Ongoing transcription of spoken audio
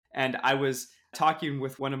And I was talking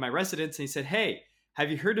with one of my residents and he said, "Hey,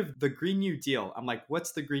 have you heard of the Green New Deal?" I'm like,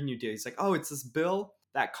 "What's the Green New Deal?" He's like, "Oh, it's this bill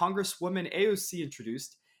that Congresswoman AOC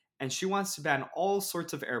introduced and she wants to ban all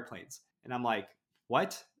sorts of airplanes." And I'm like,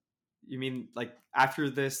 "What? You mean like after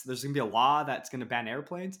this, there's going to be a law that's going to ban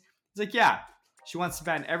airplanes?" He's like, "Yeah, she wants to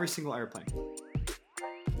ban every single airplane."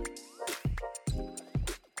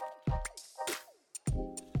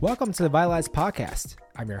 Welcome to the Vitalize Podcast.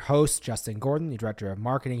 I'm your host, Justin Gordon, the Director of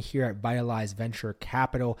Marketing here at Vitalize Venture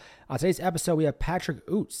Capital. On today's episode, we have Patrick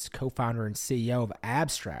Oots, co-founder and CEO of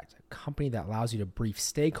Abstract, a company that allows you to brief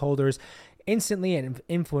stakeholders instantly and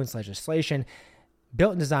influence legislation.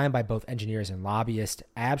 Built and designed by both engineers and lobbyists,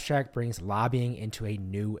 Abstract brings lobbying into a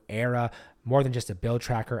new era. More than just a bill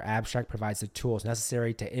tracker, Abstract provides the tools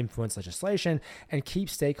necessary to influence legislation and keep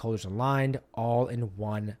stakeholders aligned all in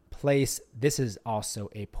one place. This is also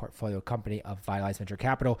a portfolio company of Vitalize Venture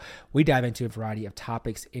Capital. We dive into a variety of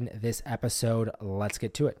topics in this episode. Let's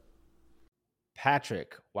get to it.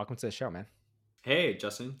 Patrick, welcome to the show, man. Hey,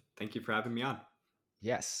 Justin. Thank you for having me on.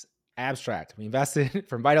 Yes. Abstract. We invested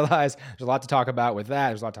from Vitalize. There's a lot to talk about with that.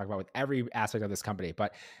 There's a lot to talk about with every aspect of this company.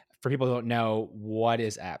 But for people who don't know, what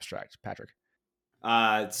is Abstract, Patrick?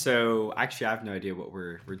 So actually, I have no idea what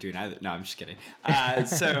we're doing either. No, I'm just kidding.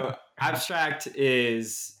 So Abstract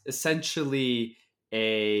is essentially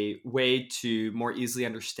a way to more easily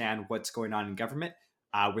understand what's going on in government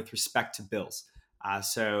with respect to bills.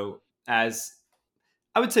 So as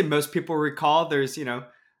I would say most people recall, there's,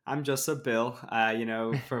 I'm just a bill,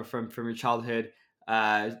 from your childhood,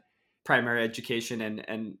 primary education.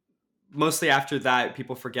 And mostly after that,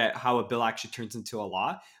 people forget how a bill actually turns into a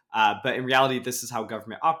law. But in reality, this is how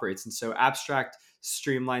government operates. And so Abstract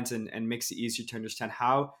streamlines and makes it easier to understand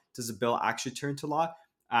how does a bill actually turn to law?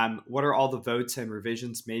 What are all the votes and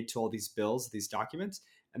revisions made to all these bills, these documents?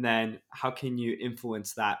 And then how can you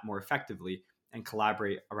influence that more effectively and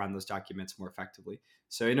collaborate around those documents more effectively?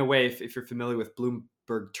 So in a way, if you're familiar with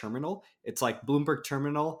Bloomberg Terminal, it's like Bloomberg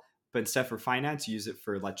Terminal, but instead for finance, you use it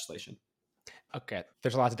for legislation. Okay,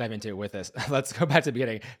 there's a lot to dive into with this. Let's go back to the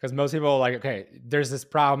beginning because most people are like, okay, there's this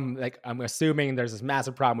problem. Like, I'm assuming there's this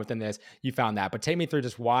massive problem within this. You found that, but take me through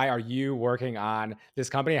just why are you working on this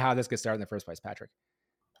company and how this gets started in the first place, Patrick?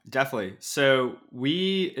 Definitely. So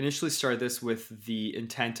we initially started this with the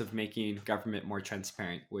intent of making government more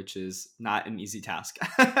transparent, which is not an easy task.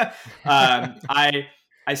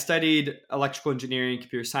 I studied electrical engineering,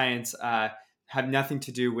 computer science, have nothing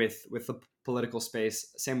to do with the political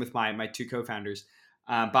space. Same with my two co-founders.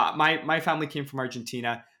 But my family came from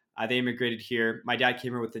Argentina. They immigrated here. My dad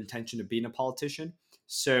came here with the intention of being a politician.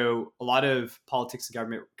 So a lot of politics and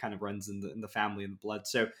government kind of runs in the family and the blood.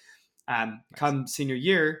 So come senior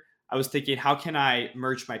year, I was thinking, how can I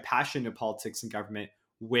merge my passion in politics and government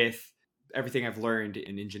with everything I've learned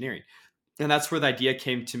in engineering? And that's where the idea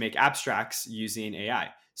came to make abstracts using AI.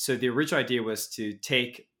 So the original idea was to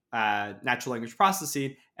take natural language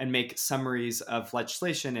processing and make summaries of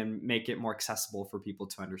legislation and make it more accessible for people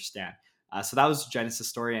to understand. So that was the genesis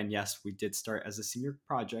story. And yes, we did start as a senior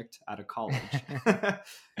project out of college.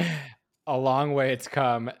 A long way it's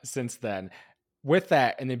come since then. With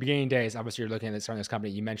that, in the beginning days, obviously you're looking at starting this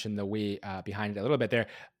company. You mentioned the we behind it a little bit there.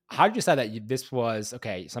 How did you decide that this was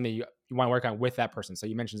okay, something you want to work on with that person? So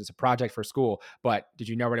you mentioned it's a project for school, but did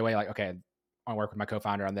you know right away, like, okay, I want to work with my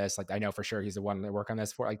co-founder on this? Like, I know for sure he's the one to work on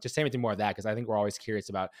this for. Like, just say anything more of that because I think we're always curious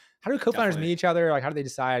about how do co-founders meet each other? Like, how do they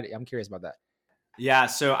decide? I'm curious about that. Yeah,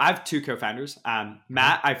 so I have two co-founders.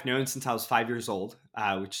 Matt, I've known since I was 5 years old,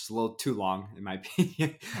 which is a little too long in my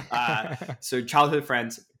opinion. So childhood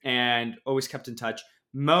friends and always kept in touch.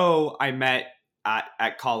 Mo, I met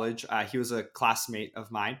at college. He was a classmate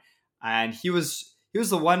of mine, and he was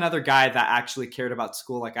the one other guy that actually cared about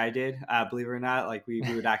school like I did. Believe it or not, like we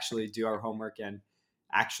would actually do our homework and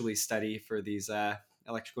actually study for these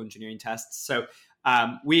electrical engineering tests. So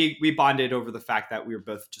we bonded over the fact that we were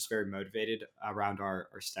both just very motivated around our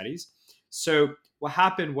studies. So what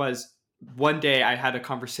happened was one day I had a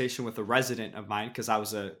conversation with a resident of mine because I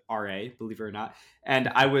was a RA, believe it or not. And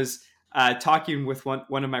I was talking with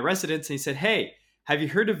one of my residents and he said, "Hey, have you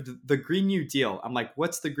heard of the Green New Deal?" I'm like,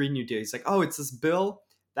 "What's the Green New Deal?" He's like, "Oh, it's this bill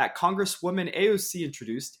that Congresswoman AOC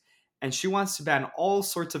introduced and she wants to ban all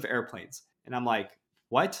sorts of airplanes." And I'm like,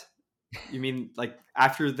 "What? You mean like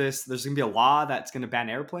after this, there's going to be a law that's going to ban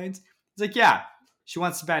airplanes?" He's like, "Yeah, she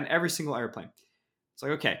wants to ban every single airplane." It's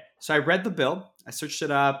like, okay. So I read the bill. I searched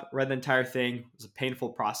it up, read the entire thing. It was a painful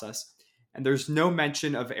process. And there's no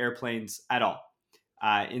mention of airplanes at all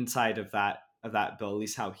inside of that bill, at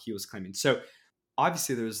least how he was claiming. So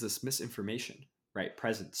obviously there was this misinformation, right,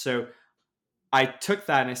 present. So I took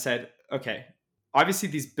that and I said, okay, obviously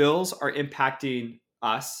these bills are impacting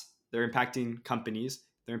us, they're impacting companies,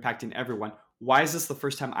 they're impacting everyone. Why is this the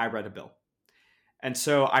first time I read a bill? And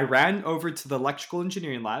so I ran over to the electrical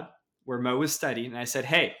engineering lab where Mo was studying, and I said,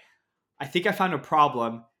 hey, I think I found a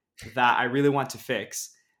problem that I really want to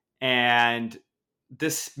fix. And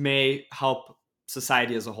this may help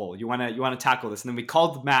society as a whole. You want to tackle this. And then we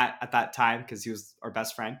called Matt at that time because he was our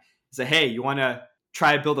best friend. He said, hey, you want to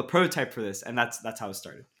try to build a prototype for this? And that's how it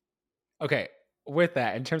started. Okay, with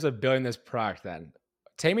that, in terms of building this product then,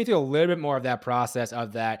 take me through a little bit more of that process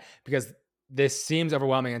of that, because this seems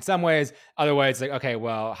overwhelming in some ways. Other ways, like, okay,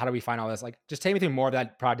 well, how do we find all this? Like, just take me through more of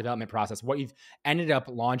that product development process, what you've ended up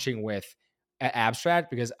launching with at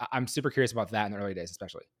Abstract, because I'm super curious about that in the early days,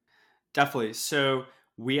 especially. Definitely. So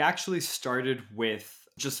we actually started with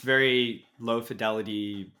just very low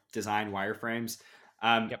fidelity design wireframes.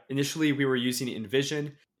 Yep, Initially, we were using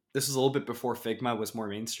InVision. This was a little bit before Figma was more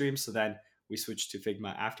mainstream. So then we switched to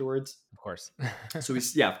Figma afterwards. of course. So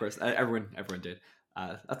yeah, of course, everyone did.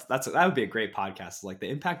 That would be a great podcast, like the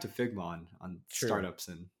impact of Figma on True. startups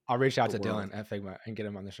and I'll reach out the to world. Dylan at Figma and get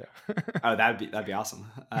him on the show. Oh, that'd be awesome.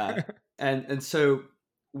 And so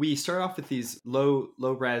we started off with these low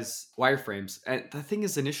res wireframes, and the thing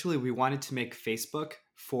is, initially we wanted to make Facebook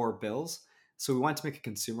for bills, so we wanted to make a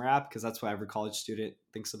consumer app because that's what every college student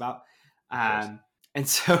thinks about. Of course. And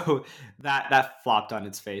so that flopped on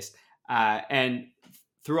its face. And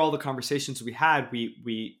through all the conversations we had,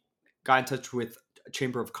 we got in touch with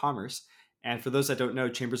Chamber of Commerce. And for those that don't know,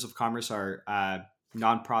 chambers of commerce are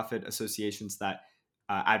nonprofit associations that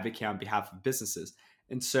advocate on behalf of businesses.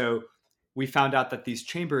 And so we found out that these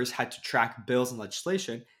chambers had to track bills and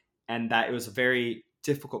legislation, and that it was a very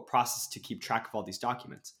difficult process to keep track of all these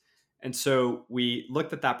documents. And so we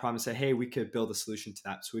looked at that problem and said, hey, we could build a solution to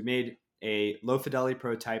that. So we made a low fidelity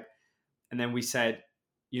prototype, and then we said,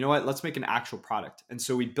 you know what, let's make an actual product. And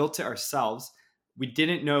so we built it ourselves. We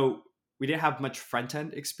didn't have much front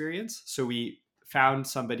end experience. So we found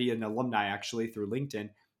somebody, an alumni actually through LinkedIn,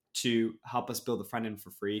 to help us build the front end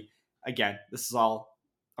for free. Again, this is all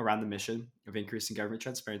around the mission of increasing government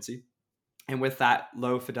transparency. And with that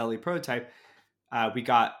low fidelity prototype, we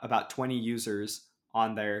got about 20 users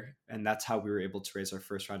on there. And that's how we were able to raise our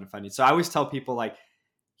first round of funding. So I always tell people, like,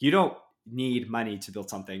 you don't need money to build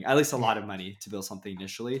something, at least a lot of money to build something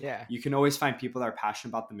initially. Yeah. You can always find people that are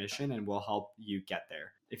passionate about the mission and will help you get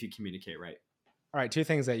there if you communicate right. All right, two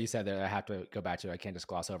things that you said that I have to go back to. I can't just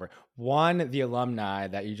gloss over. One, the alumni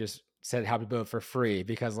that you just said how to build for free,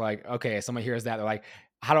 because like, okay, someone hears that, they're like,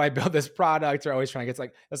 how do I build this product? They're always trying to get,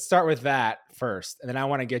 like, let's start with that first. And then I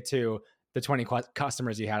want to get to the 20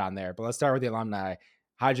 customers you had on there. But let's start with the alumni.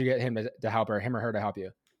 How did you get him to help, or him or her to help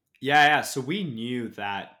you? Yeah. So we knew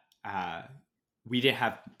that we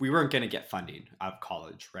weren't going to get funding out of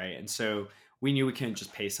college, right? And so we knew we couldn't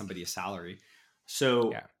just pay somebody a salary.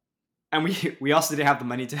 So Yeah. and we also didn't have the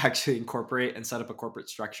money to actually incorporate and set up a corporate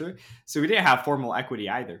structure, so we didn't have formal equity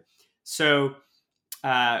either. So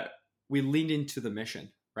we leaned into the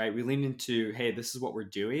mission, right? We leaned into, hey, this is what we're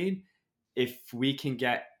doing. If we can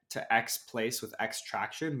get to X place with X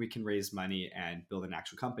traction, we can raise money and build an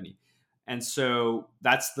actual company. And so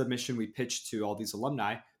that's the mission we pitched to all these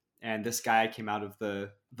alumni. And this guy came out of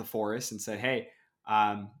the forest and said, hey,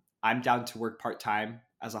 I'm down to work part-time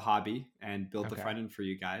as a hobby and build the Okay. front end for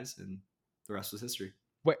you guys. And the rest was history.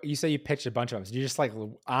 Wait, you say you pitched a bunch of them. So you just like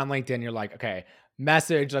on LinkedIn, you're like, okay,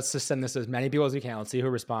 message, let's just send this to as many people as we can. Let's see who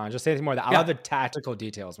responds. Just say anything more. I love the tactical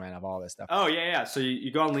details, man, of all this stuff. Oh, yeah. So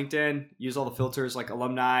you go on LinkedIn, use all the filters like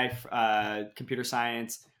alumni, computer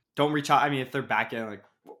science. Don't reach out. I mean, if they're back end, like,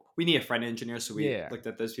 we need a front engineer. So we looked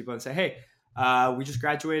at those people and say, hey, we just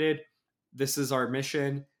graduated. This is our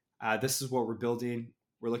mission. This is what we're building.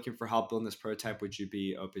 We're looking for help building this prototype. Would you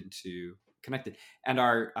be open to connecting? And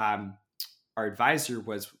our advisor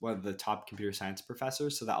was one of the top computer science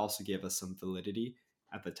professors, so that also gave us some validity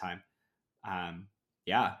at the time.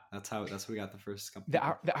 Yeah, that's how we got the first company.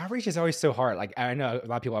 The outreach is always so hard. Like, I know a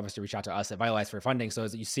lot of people obviously reach out to us at Vitalize for funding, so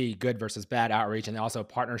as you see good versus bad outreach, and also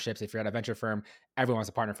partnerships. If you're at a venture firm, everyone wants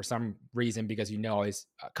to partner for some reason because you know all these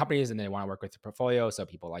companies and they want to work with the portfolio. So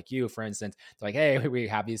people like you, for instance, they're like, hey, we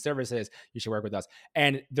have these services, you should work with us.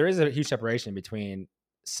 And there is a huge separation between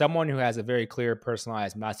someone who has a very clear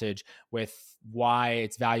personalized message with why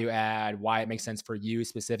it's value add, why it makes sense for you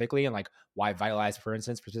specifically, and like why Vitalize, for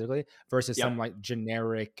instance, specifically, versus some like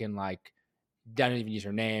generic and like don't even use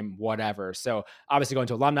your name, whatever. So obviously going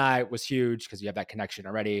to alumni was huge because you have that connection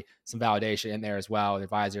already, some validation in there as well, the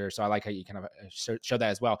advisor. So I like how you kind of show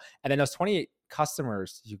that as well. And then those 28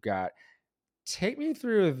 customers you got, Take me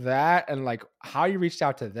through that and like how you reached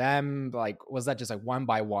out to them. Like, was that just like one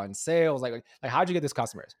by one sales? Like how'd you get these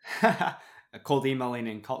customers? Cold emailing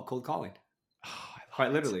and cold calling, Oh, I love quite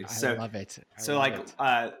it. literally. I So love it. I so love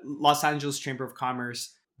like it. Los Angeles Chamber of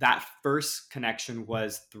Commerce, that first connection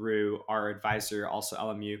was through our advisor, also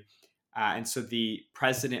LMU. And so the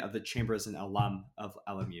president of the chamber is an alum of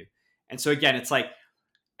LMU. And so again, it's like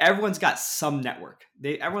everyone's got some network.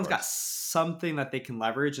 Of Everyone's got course. something that they can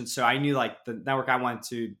leverage. And so I knew like the network I wanted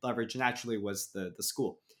to leverage naturally was the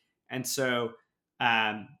school. And so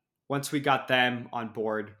um, once we got them on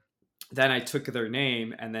board, then I took their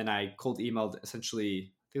name and then I cold emailed essentially, I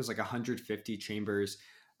think it was like 150 chambers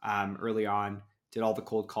early on, did all the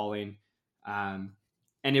cold calling. Um,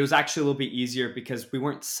 and it was actually a little bit easier because we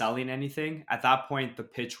weren't selling anything. At that point, the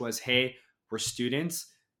pitch was, hey, we're students.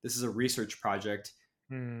 This is a research project.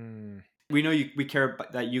 Hmm. We know we care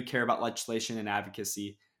that you care about legislation and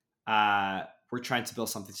advocacy. We're trying to build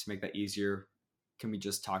something to make that easier. Can we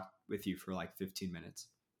just talk with you for like 15 minutes?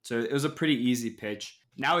 So it was a pretty easy pitch.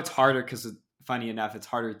 Now it's harder because, funny enough, it's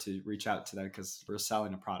harder to reach out to them because we're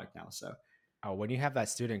selling a product now. So Oh, when you have that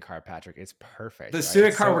student card, Patrick, it's perfect, the right?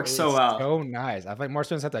 student card works so It's well. so nice. I feel like more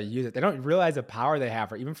students have to use it. They don't realize the power they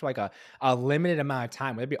have, or even for like a limited amount of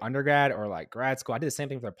time, whether it be undergrad or like grad school. I did the same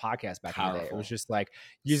thing with their podcast back in the day. It was Powerful, just like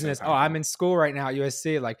using so this. Oh, I'm powerful. in school right now at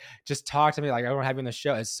USC. Like, just talk to me. Like, I don't have you on the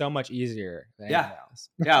show. It's so much easier than Yeah, anything else.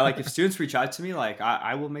 yeah. Like if students reach out to me, like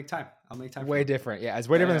I will make time. I'll make time for Way them. different. Yeah, it's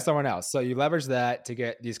way Yeah, different than yeah, someone else. So you leverage that to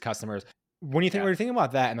get these customers. When yeah. you're thinking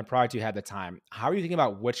about that and the product you had at the time, how are you thinking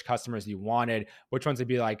about which customers you wanted, which ones would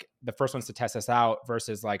be like the first ones to test this out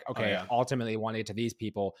versus like, Oh okay, yeah. ultimately want to get to these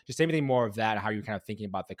people? Just anything more of that, how you're kind of thinking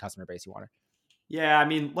about the customer base you wanted. Yeah, I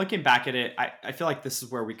mean, looking back at it, I feel like this is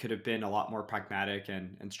where we could have been a lot more pragmatic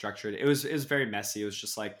and structured. It was very messy. It was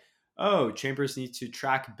just like, oh, chambers need to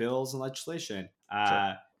track bills and legislation,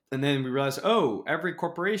 Sure. and then we realized, oh, every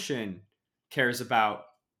corporation cares about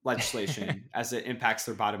legislation as it impacts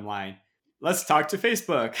their bottom line. Let's talk to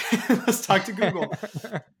Facebook. Let's talk to Google.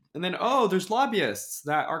 And then, oh, there's lobbyists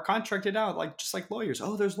that are contracted out, like just like lawyers.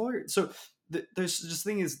 Oh, there's lawyers. So there's just the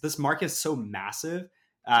thing is, this market is so massive.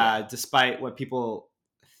 Yeah. Despite what people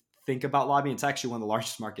think about lobbying, it's actually one of the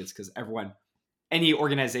largest markets because any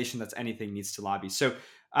organization that's anything needs to lobby. So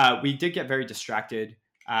we did get very distracted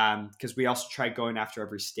because we also tried going after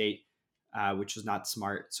every state, which was not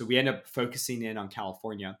smart. So we ended up focusing in on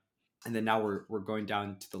California, and then now we're going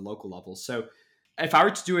down to the local level. So if I were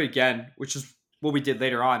to do it again, which is what we did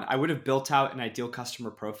later on, I would have built out an ideal customer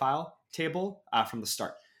profile table from the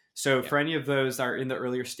start. So Yeah. for any of those that are in the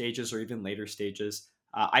earlier stages or even later stages,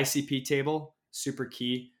 ICP table, super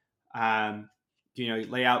key.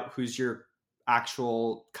 Lay out who's your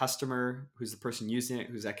actual customer, who's the person using it,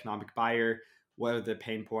 who's the economic buyer, what are the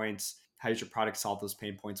pain points, how does your product solve those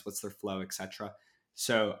pain points, what's their flow, etc.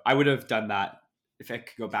 So I would have done that. If I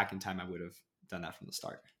could go back in time, I would have done that from the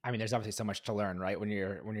start. I mean, there's obviously so much to learn, right? When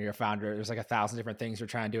you're a founder, there's like 1,000 different things you're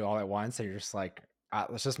trying to do all at once. So you're just like,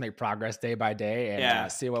 let's just make progress day by day and Yeah.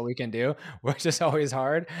 see what we can do, which is always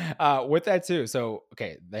hard. With that too. So,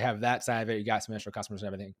 okay, they have that side of it. You got some initial customers and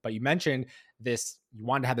everything, but you mentioned this, you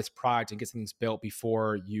wanted to have this product and get some things built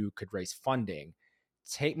before you could raise funding.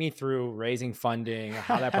 Take me through raising funding,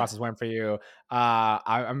 how that process went for you.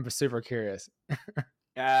 I'm super curious.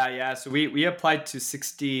 Yeah. So we applied to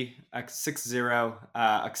 60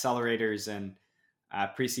 accelerators and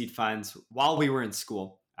pre-seed funds while we were in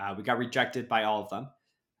school. We got rejected by all of them,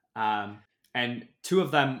 and two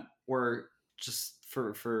of them were just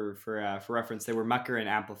for reference. They were Mucker and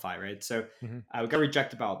Amplify, right? So Mhm. we got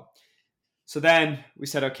rejected by all of them. So then we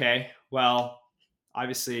said, okay, well,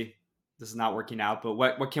 obviously this is not working out, but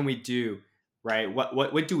what can we do, right?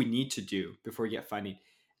 What do we need to do before we get funding?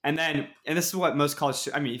 And this is what most college,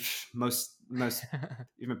 I mean, most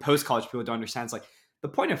even post college people don't understand. It's like the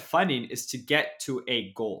point of funding is to get to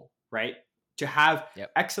a goal, right? To have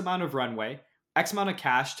Yep. X amount of runway, X amount of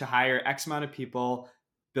cash to hire X amount of people,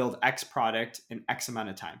 build X product in X amount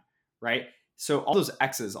of time, right? So all those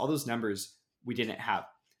X's, all those numbers we didn't have.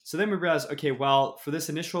 So then we realized, okay, well, for this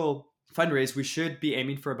initial fundraise, we should be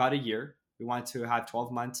aiming for about a year. We wanted to have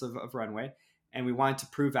 12 months of runway, and we wanted to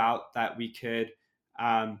prove out that we could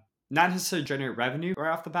not necessarily generate revenue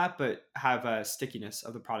right off the bat, but have a stickiness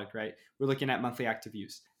of the product, right? We're looking at monthly active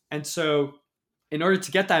use. And so in order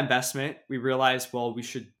to get that investment, we realized, well, we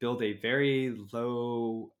should build a very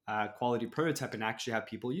low quality prototype and actually have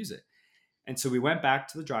people use it. And so we went back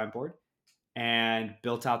to the drawing board and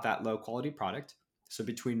built out that low quality product. So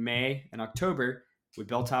between May and October, we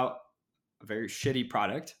built out a very shitty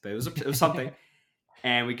product, but it was something.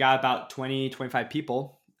 And we got about 20, 25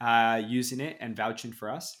 people using it and vouching for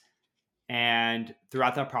us. And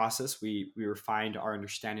throughout that process, we refined our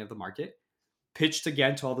understanding of the market, pitched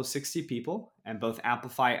again to all those 60 people, and both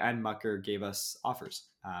Amplify and Mucker gave us offers.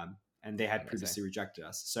 And they had Amazing. previously rejected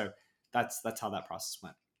us. So that's how that process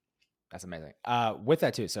went. That's amazing. With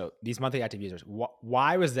that too, so these monthly active users,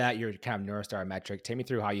 why was that your kind of North Star metric? Take me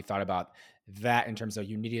through how you thought about that in terms of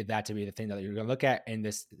you needed that to be the thing that you're going to look at in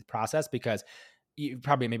this process, because you've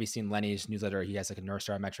probably maybe seen Lenny's newsletter. He has like a North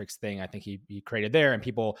Star metrics thing. I think he created there, and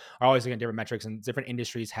people are always looking at different metrics, and different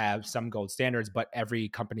industries have some gold standards, but every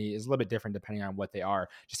company is a little bit different depending on what they are.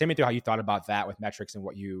 Just take me through how you thought about that with metrics and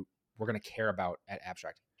what you were going to care about at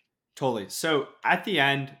Abstract. Totally. So at the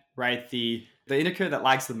end, right, the indicator that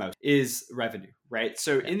lags the most is revenue, right?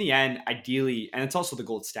 So Yeah. in the end, ideally, and it's also the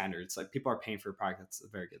gold standard. It's like people are paying for a product. That's a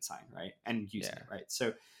very good sign, right? And using Yeah. it, right?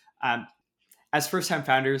 So um, as first time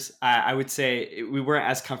founders, I would say we weren't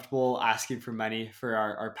as comfortable asking for money for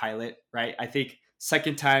our pilot, right? I think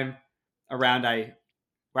second time around,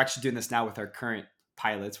 we're actually doing this now with our current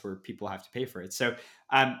pilots where people have to pay for it. So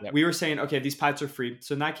Yep. we were saying, okay, these pilots are free.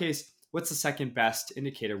 So in that case, what's the second best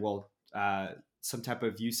indicator? Well, some type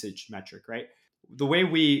of usage metric, right? The way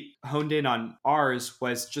we honed in on ours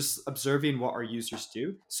was just observing what our users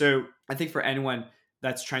do. So I think for anyone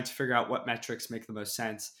that's trying to figure out what metrics make the most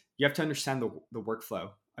sense, you have to understand the workflow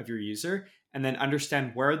of your user, and then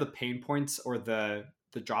understand where are the pain points or the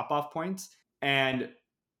drop off points, and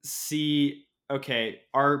see, okay,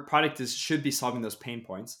 our product should be solving those pain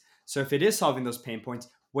points. So if it is solving those pain points,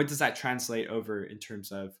 what does that translate over in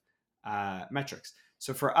terms of metrics?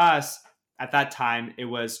 So for us at that time, it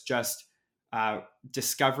was just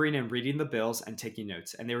discovering and reading the bills and taking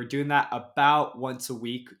notes. And they were doing that about once a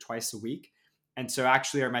week, twice a week. And so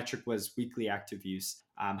actually our metric was weekly active use,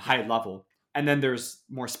 high level. And then there's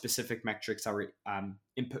more specific metrics, our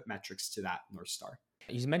input metrics to that North Star.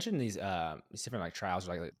 You mentioned these different like trials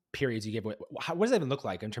or like periods you give. What does that even look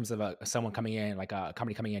like in terms of someone coming in, like a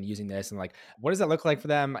company coming in using this, and like what does that look like for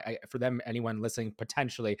them? For them, anyone listening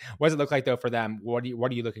potentially, what does it look like though for them? What are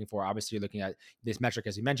you looking for? Obviously, you're looking at this metric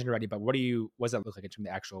as you mentioned already, but what does that look like in terms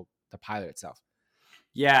of the pilot itself?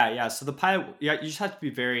 Yeah. So the pilot, yeah, you just have to be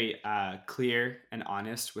very clear and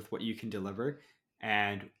honest with what you can deliver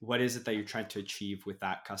and what is it that you're trying to achieve with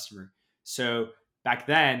that customer. So back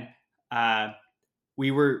then, uh, we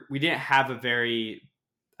didn't have a very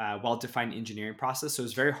well-defined engineering process, so it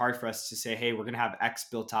was very hard for us to say, hey, we're going to have X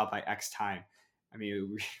built out by X time. I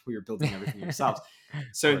mean, we were building everything ourselves. Of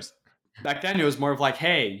So course. back then, it was more of like,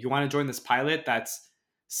 hey, you want to join this pilot that's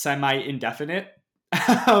semi-indefinite?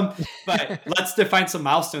 But let's define some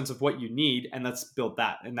milestones of what you need, and let's build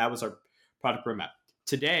that. And that was our product roadmap.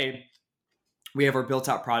 Today, we have our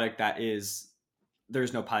built-out product that is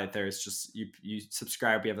there's no pilot there. It's just you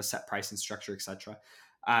subscribe. We have a set pricing structure, etc.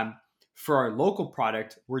 Um, for our local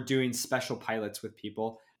product, we're doing special pilots with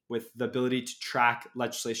people with the ability to track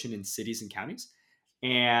legislation in cities and counties.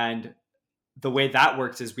 And the way that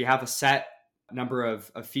works is we have a set number of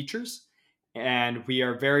features, and we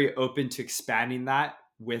are very open to expanding that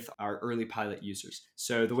with our early pilot users.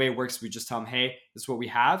 So the way it works, we just tell them, hey, this is what we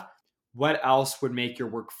have. What else would make your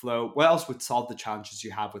workflow? What else would solve the challenges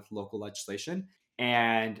you have with local legislation?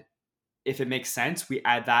 And if it makes sense, we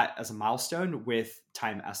add that as a milestone with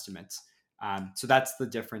time estimates. So that's the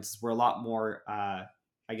difference. We're a lot more,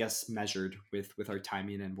 I guess, measured with our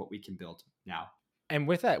timing and what we can build now. And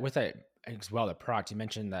with that as well, the product you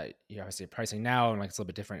mentioned that you obviously pricing now and like it's a little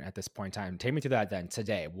bit different at this point in time. Take me through that then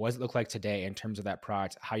today. What does it look like today in terms of that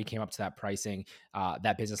product? How you came up to that pricing,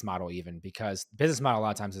 that business model, even because business model a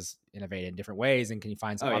lot of times is innovated in different ways, and can you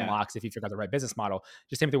find some Oh yeah, unlocks if you figure out the right business model?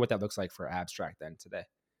 Just take me through what that looks like for Abstract then today.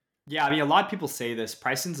 yeah. I mean, a lot of people say this.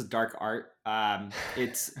 Pricing's a dark art.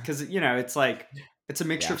 It's because it's like it's a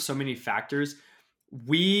mixture Yeah. of so many factors.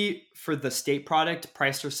 We, for the state product,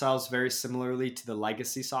 priced ourselves very similarly to the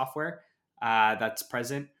legacy software that's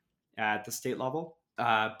present at the state level.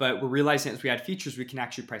 But we're realizing as we add features, we can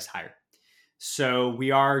actually price higher. So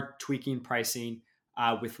we are tweaking pricing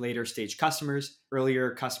with later stage customers.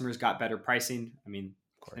 Earlier customers got better pricing. I mean,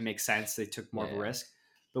 Of it course. makes sense. They took more Yeah. of a Yeah. risk.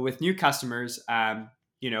 But with new customers,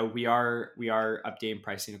 we are updating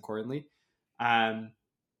pricing accordingly. Um,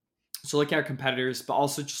 so look at our competitors, but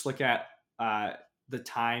also just look at uh, the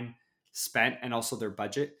time spent and also their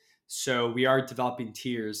budget. So we are developing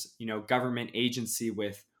tiers. Government agency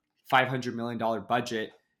with $500 million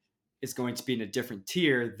budget is going to be in a different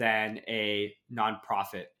tier than a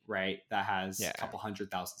nonprofit, right? That has Yeah. a couple hundred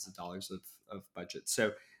thousands of dollars of budget.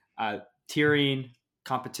 So uh, tiering,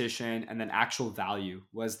 competition, and then actual value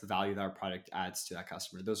was the value that our product adds to that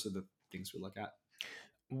customer. Those are the things we look at.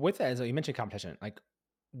 With that, so you mentioned competition. Like,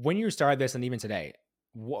 when you started this and even today,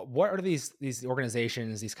 what are these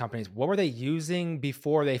organizations, these companies, what were they using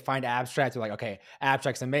before they find abstract? They're like, okay,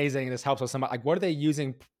 abstract's amazing. This helps with somebody. Like, what are they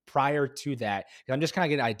using prior to that? 'Cause I'm just kind of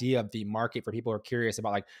getting an idea of the market for people who are curious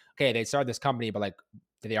about like, okay, they started this company, but like,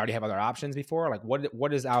 did they already have other options before? Like,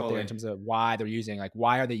 what is out there in Totally. terms of why they're using, like,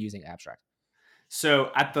 why are they using abstract?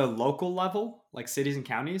 So at the local level, like cities and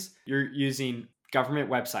counties, you're using government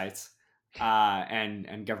websites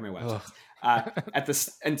and government Ugh. websites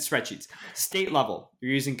and spreadsheets. State level,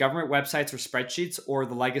 you're using government websites or spreadsheets or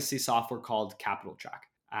the legacy software called Capital Track,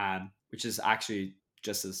 which is actually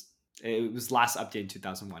just as it was last updated in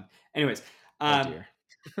 2001. Anyways, Oh um, dear.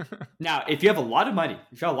 now if you have a lot of money,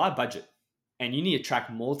 if you have a lot of budget, and you need to track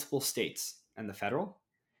multiple states and the federal,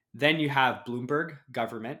 then you have Bloomberg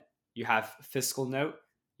government, you have Fiscal Note,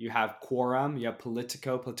 you have Quorum, you have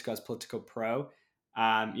Politico. Politico has Politico Pro.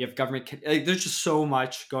 You have government. Like, there's just so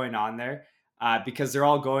much going on there because they're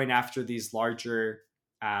all going after these larger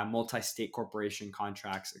multi-state corporation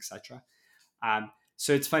contracts, etc.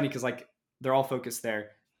 So it's funny because like they're all focused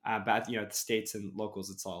there, but the states and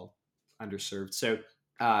locals, it's all underserved. So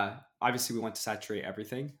obviously, we want to saturate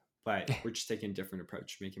everything, but we're just taking a different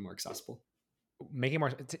approach, making it more accessible. Making more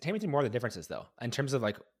take me through more of the differences though in terms of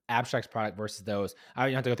like abstracts product versus those. I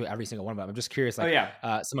don't have to go through every single one of them. I'm just curious, Oh like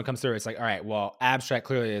yeah, someone comes through, it's like, all right, well, abstract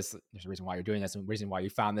clearly is there's a reason why you're doing this and reason why you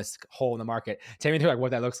found this hole in the market. Take me through like what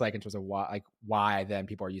that looks like in terms of why then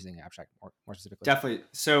people are using abstract more specifically. definitely.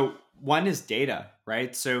 So one is data,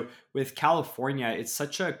 right? So with California, it's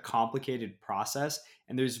such a complicated process,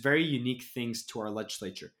 and there's very unique things to our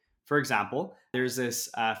legislature. For example, there's this,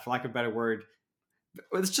 for lack of a better word,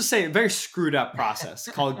 let's just say a very screwed up process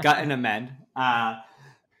called gut and amend.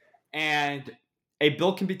 And a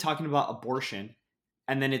bill can be talking about abortion,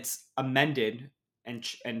 and then it's amended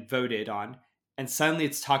and voted on, and suddenly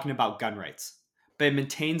it's talking about gun rights, but it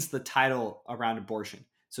maintains the title around abortion.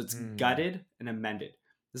 So it's Hmm. gutted and amended.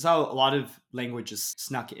 This is how a lot of language is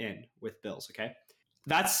snuck in with bills. Okay,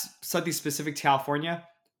 that's something specific to California.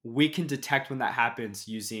 We can detect when that happens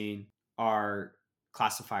using our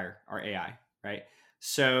classifier, our AI, right?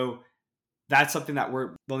 So that's something that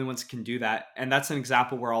we're the only ones that can do that. And that's an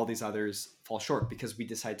example where all these others fall short because we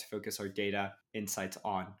decide to focus our data insights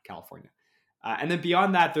on California. And then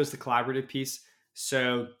beyond that, there's the collaborative piece.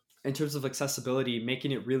 So in terms of accessibility,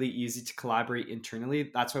 making it really easy to collaborate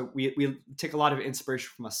internally. That's why we take a lot of inspiration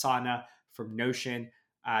from Asana, from Notion,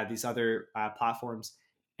 these other platforms,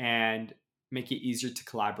 and make it easier to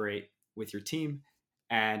collaborate with your team.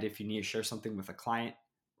 And if you need to share something with a client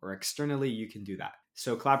or externally, you can do that.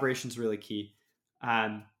 So collaboration is really key.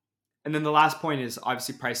 Um, and then the last point is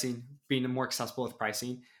obviously pricing, being more accessible with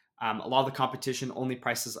pricing. A lot of the competition only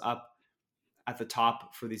prices up at the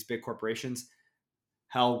top for these big corporations.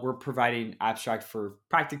 Hell, we're providing abstract for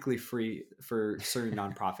practically free for certain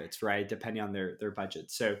nonprofits, right? Depending on their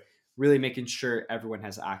budget. So really making sure everyone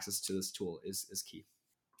has access to this tool is key.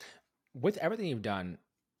 With everything you've done,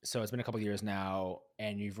 so it's been a couple of years now,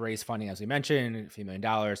 and you've raised funding, as we mentioned, a few $1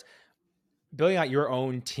 million. Building out your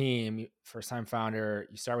own team, first time founder,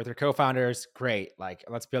 you start with your co-founders, great. Like,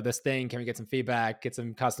 let's build this thing. Can we get some feedback, get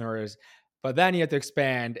some customers? But then you have to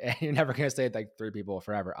expand and you're never going to stay at like 3 people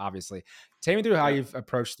forever, obviously. Take me through how Yep. you've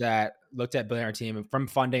approached that, looked at building our team from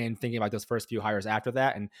funding and thinking about those first few hires after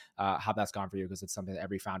that and how that's gone for you. Because it's something that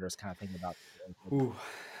every founder is kind of thinking about. Ooh,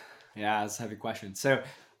 yeah, that's a heavy question. So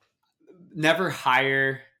never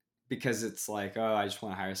hire because it's like, oh, I just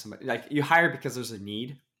want to hire somebody. Like you hire because there's a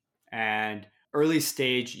need, and early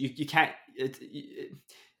stage, you can't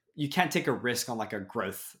you can't take a risk on like a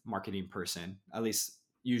growth marketing person. At least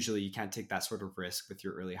usually you can't take that sort of risk with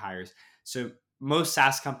your early hires. So most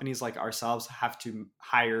SaaS companies like ourselves have to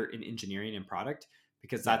hire in engineering and product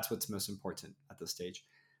because Yeah. that's what's most important at this stage.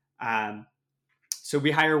 Um, so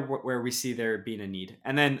we hire where we see there being a need,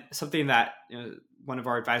 and then something that one of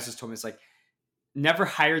our advisors told me is like never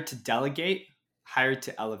hire to delegate, hire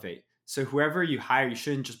to elevate. So whoever you hire, you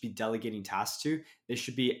shouldn't just be delegating tasks to. They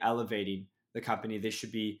should be elevating the company. They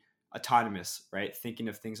should be autonomous, right? Thinking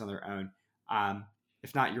of things on their own.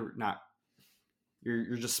 If not,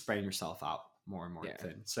 you're just spraying yourself out more and more Yeah.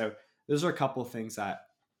 thin. So those are a couple of things that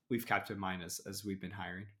we've kept in mind as we've been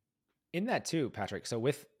hiring. In that too, Patrick. So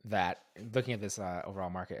with that, looking at this overall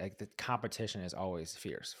market, like the competition is always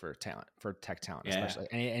fierce for talent, for tech talent, Yeah. especially.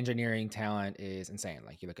 And engineering talent is insane.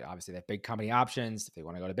 Like you look at obviously that big company options. If they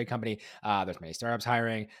want to go to a big company, there's many startups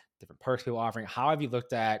hiring, different perks people offering. How have you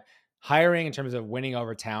looked at hiring in terms of winning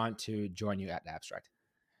over talent to join you at Abstract?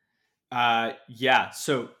 Yeah.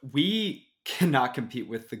 So we cannot compete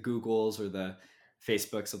with the Googles or the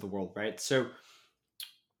Facebooks of the world, right? So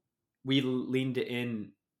we leaned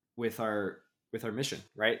in with our mission,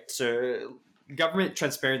 right? So government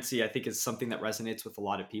transparency, I think, is something that resonates with a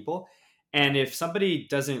lot of people. And if somebody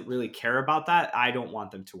doesn't really care about that, I don't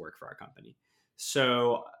want them to work for our company.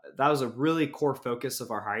 So that was a really core focus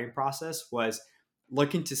of our hiring process, was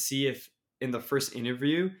looking to see if in the first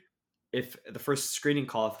interview, if the first screening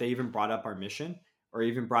call, if they even brought up our mission or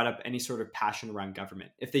even brought up any sort of passion around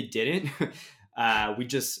government. If they didn't, we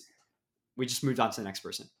just moved on to the next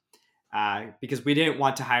person, because we didn't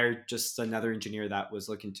want to hire just another engineer that was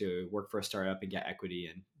looking to work for a startup and get equity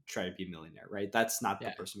and try to be a millionaire, right? That's not the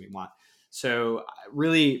Yeah. person we want. So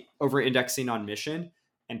really over indexing on mission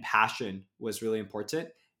and passion was really important.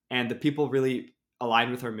 And the people really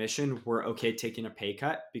aligned with our mission were okay taking a pay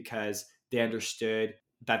cut because they understood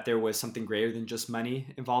that there was something greater than just money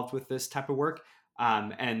involved with this type of work.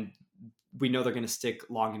 And we know they're going to stick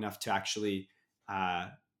long enough to actually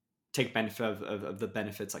take benefit of the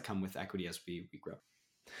benefits that come with equity as we grow.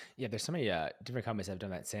 Yeah, there's so many different companies that have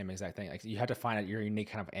done that same exact thing. Like you have to find out your unique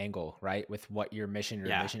kind of angle, right, with what your mission or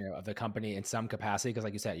Yeah. vision of the company in some capacity. Because,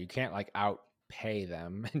 like you said, you can't like outpay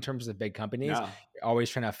them in terms of big companies. No. You're always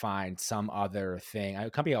trying to find some other thing. A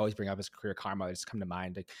company I always bring up is Career Karma. They just come to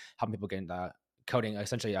mind, like helping people get into coding,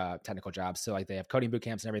 essentially technical jobs. So like they have coding boot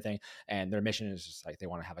camps and everything, and their mission is just like they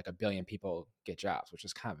want to have like 1 billion people get jobs, which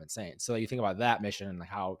is kind of insane. So like, you think about that mission and like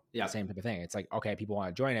how the Yeah. same type of thing. It's like, okay, people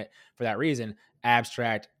want to join it for that reason.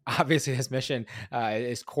 Abstract, obviously this mission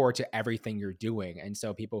is core to everything you're doing, and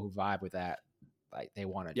so people who vibe with that, like they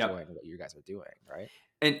want to join Yep. what you guys are doing, right?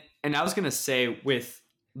 And I was gonna say, with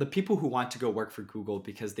the people who want to go work for Google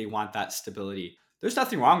because they want that stability, there's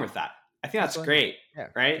nothing wrong with that. I think that's Absolutely. great, Yeah,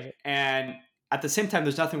 for right? sure. And at the same time,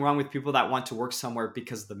 there's nothing wrong with people that want to work somewhere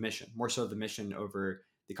because of the mission, more so the mission over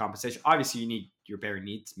the compensation. Obviously, you need your bare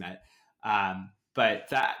needs met, but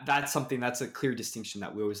that's something, that's a clear distinction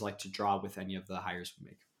that we always like to draw with any of the hires we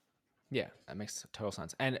make. Yeah, that makes total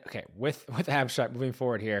sense. And okay, with Abstract moving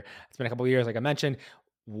forward here, it's been a couple of years, like I mentioned.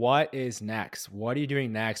 What is next? What are you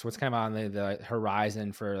doing next? What's kind of on the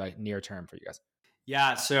horizon for like near term for you guys?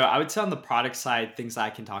 Yeah, so I would say on the product side, things that I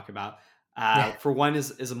can talk about. Yeah. For one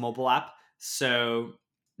is a mobile app. So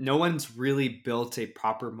no one's really built a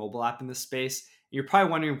proper mobile app in this space. You're probably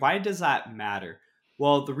wondering, why does that matter?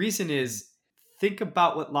 Well, the reason Mm. is, think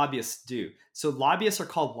about what lobbyists do. So lobbyists are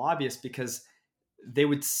called lobbyists because they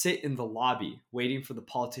would sit in the lobby waiting for the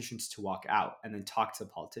politicians to walk out and then talk to the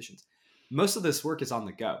politicians. Most of this work is on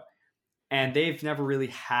the go, and they've never really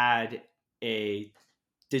had a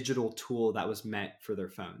digital tool that was meant for their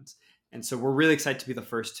phones. And so we're really excited to be the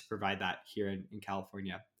first to provide that here in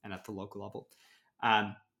California and at the local level.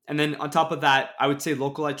 And then on top of that, I would say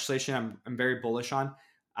local legislation, I'm very bullish on.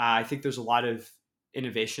 I think there's a lot of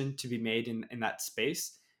innovation to be made in that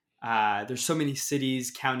space. There's so many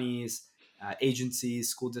cities, counties, agencies,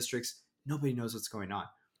 school districts. Nobody knows what's going on.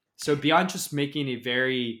 So beyond just making a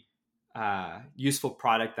very useful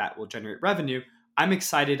product that will generate revenue, I'm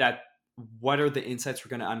excited at what are the insights we're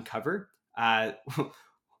going to uncover.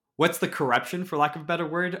 What's the corruption, for lack of a better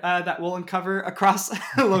word, that we'll uncover across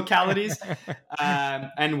localities,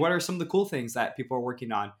 and what are some of the cool things that people are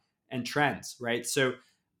working on and trends, right? So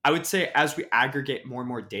I would say as we aggregate more and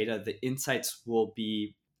more data, the insights we'll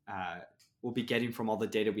be getting from all the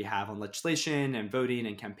data we have on legislation and voting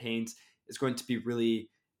and campaigns is going to be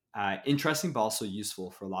really interesting, but also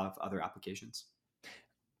useful for a lot of other applications.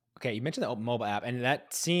 Okay, you mentioned the mobile app, and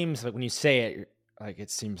that seems like when you say it, like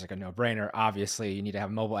it seems like a no-brainer. Obviously, you need to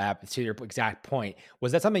have a mobile app. To your exact point,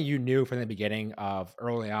 was that something you knew from the beginning of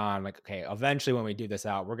early on? Like, okay, eventually when we do this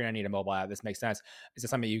out, we're gonna need a mobile app. This makes sense. Is it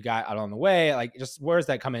something you got out on the way? Like, just where does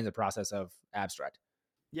that come into the process of Abstract?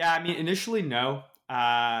 Yeah, I mean, initially, no.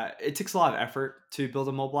 It takes a lot of effort to build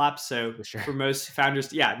a mobile app. So For sure. for most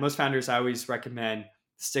founders, yeah, most founders, I always recommend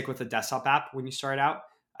stick with a desktop app when you start out.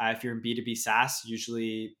 If you're in B2B SaaS,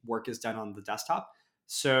 usually work is done on the desktop.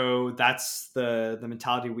 So that's the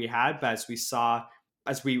mentality we had. But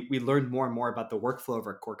as we learned more and more about the workflow of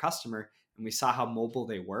our core customer, and we saw how mobile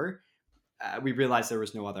they were, we realized there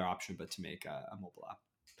was no other option but to make a mobile app.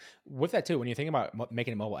 With that too, when you think about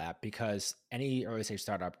making a mobile app, because any early stage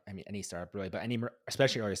startup, I mean, any startup really, but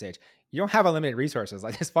especially early stage, you don't have unlimited resources.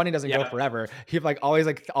 Like this funding doesn't go Yeah, forever. You have like always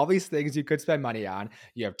like all these things you could spend money on.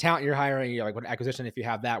 You have talent you're hiring, you have like what acquisition if you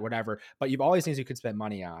have that, whatever. But you've always things you could spend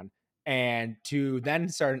money on. And to then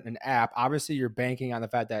start an app, obviously you're banking on the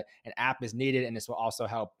fact that an app is needed and this will also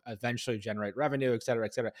help eventually generate revenue, et cetera,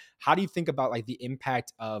 et cetera. How do you think about like the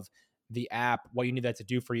impact of the app, what you need that to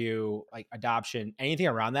do for you, like adoption, anything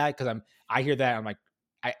around that? Because I hear that I'm like,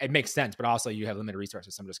 it makes sense, but also you have limited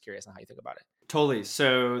resources. So I'm just curious on how you think about it. totally.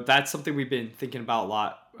 So that's something we've been thinking about a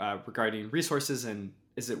lot regarding resources and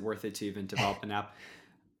is it worth it to even develop an app?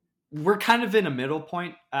 We're kind of in a middle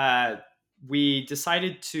point. We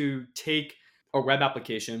decided to take a web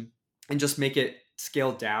application and just make it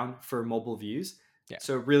scaled down for mobile views. Yeah.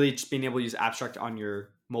 So really just being able to use Abstract on your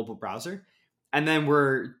mobile browser. And then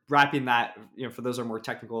we're wrapping that, for those who are more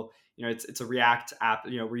technical, it's a React app,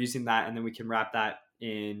 we're using that, and then we can wrap that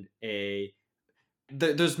in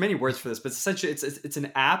there's many words for this, but essentially it's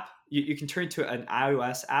an app. You can turn into an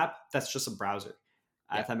iOS app that's just a browser.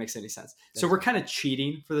 If that makes any sense. So we're kind of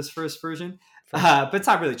cheating for this first version, but it's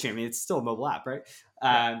not really cheating. I mean, it's still a mobile app, right?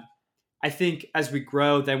 I think as we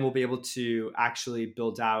grow, then we'll be able to actually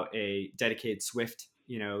build out a dedicated Swift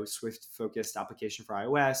focused application for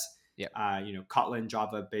iOS. Kotlin,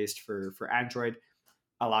 Java based for Android,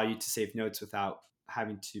 allow you to save notes without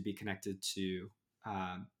having to be connected to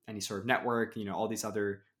any sort of network. All these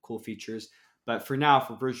other cool features. But for now,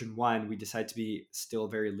 for version 1, we decided to be still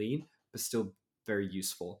very lean, but still very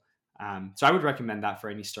useful. So I would recommend that for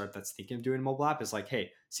any startup that's thinking of doing a mobile app, is like,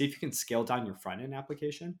 hey, see if you can scale down your front end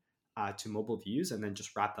application to mobile views, and then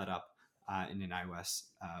just wrap that up in an iOS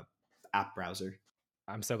app browser.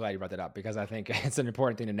 I'm so glad you brought that up, because I think it's an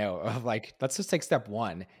important thing to know of, like, let's just take step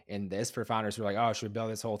one in this for founders who are like, oh, should we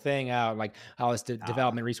build this whole thing out? Like, how is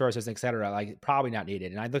development resources, et cetera? Like, probably not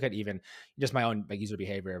needed. And I look at even just my own user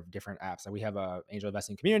behavior of different apps. Like, we have a angel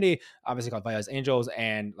investing community, obviously called Vias Angels.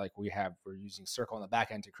 And like we're using Circle on the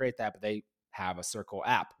back end to create that, but they have a Circle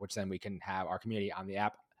app, which then we can have our community on the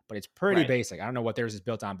app. But it's pretty basic. I don't know what theirs is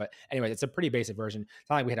built on, but anyway, it's a pretty basic version. It's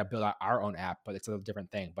not like we had to build out our own app, but it's a little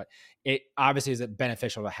different thing. But it obviously is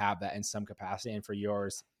beneficial to have that in some capacity. And for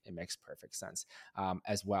yours, it makes perfect sense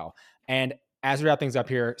as well. And as we wrap things up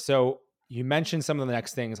here, so you mentioned some of the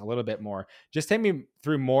next things a little bit more. Just take me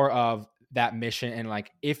through more of that mission, and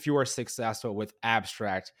like, if you are successful with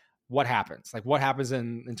Abstract, what happens? Like, what happens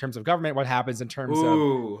in terms of government? What happens in terms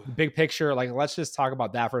of big picture? Like, let's just talk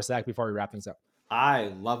about that for a sec before we wrap things up. I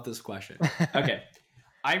love this question. Okay.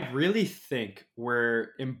 I really think we're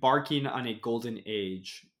embarking on a golden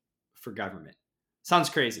age for government. Sounds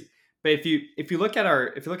crazy, but if you look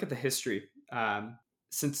at the history,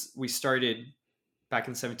 since we started back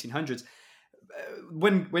in the 1700s,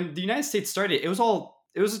 when the United States started, it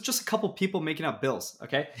was just a couple people making up bills,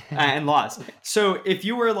 okay, and laws. So if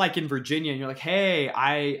you were like in Virginia and you're like, hey,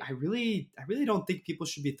 I really don't think people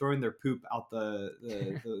should be throwing their poop out the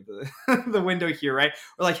the window here, right?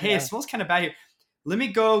 Or like, hey, it smells kind of bad here. Let me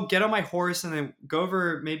go get on my horse and then go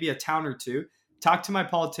over maybe a town or two, talk to my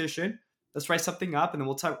politician. Let's write something up, and then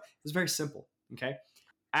we'll talk. It was very simple, okay?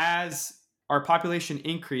 As our population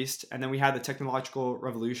increased, and then we had the technological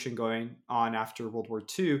revolution going on after World War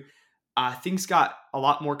II, things got a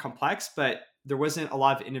lot more complex, but there wasn't a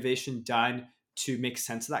lot of innovation done to make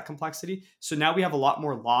sense of that complexity. So now we have a lot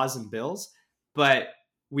more laws and bills, but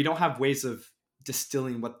we don't have ways of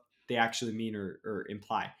distilling what they actually mean or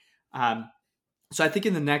imply. So I think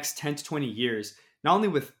in the next 10 to 20 years, not only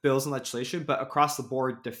with bills and legislation, but across the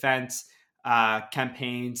board, defense,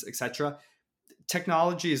 campaigns, etc.,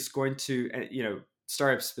 technology is going to,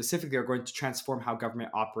 startups specifically are going to transform how government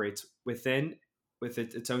operates with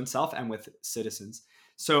its own self and with citizens.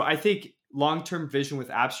 So I think long-term vision with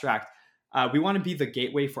Abstract, we want to be the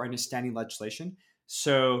gateway for understanding legislation.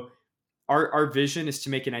 So our vision is to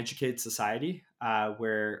make an educated society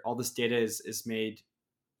where all this data is made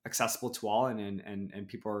accessible to all, and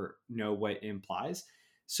people know what it implies.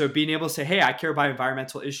 So being able to say, hey, I care about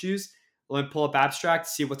environmental issues. Let me pull up Abstract,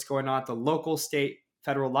 see what's going on at the local, state,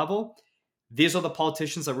 federal level. These are the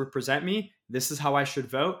politicians that represent me. This is how I should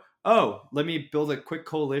vote. Oh, let me build a quick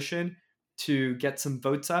coalition to get some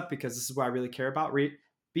votes up because this is what I really care about.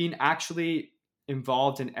 Being actually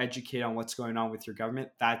involved and educated on what's going on with your government.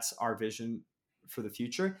 That's our vision for the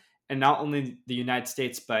future. And not only the United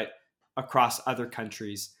States, but across other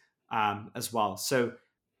countries as well. So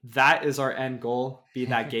that is our end goal, be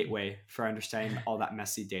that gateway for understanding all that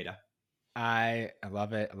messy data. I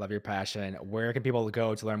love it. I love your passion. Where can people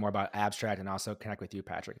go to learn more about Abstract and also connect with you,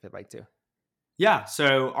 Patrick, if they'd like to? Yeah,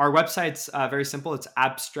 so our website's very simple. It's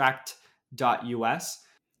abstract.us.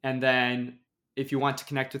 And then if you want to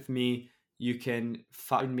connect with me, you can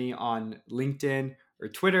find me on LinkedIn or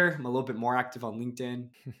Twitter. I'm a little bit more active on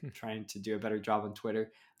LinkedIn, trying to do a better job on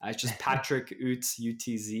Twitter. It's just Patrick Utz,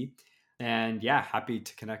 UTZ. And yeah, happy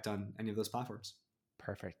to connect on any of those platforms.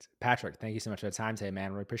 Perfect. Patrick, thank you so much for the time today,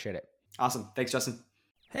 man. Really appreciate it. Awesome. Thanks, Justin.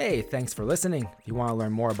 Hey, thanks for listening. If you want to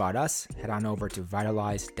learn more about us, head on over to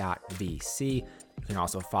vitalize.vc. You can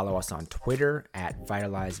also follow us on Twitter at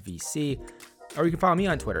vitalizevc, or you can follow me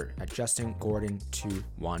on Twitter at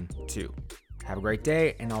JustinGordon212. Have a great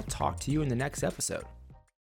day, and I'll talk to you in the next episode.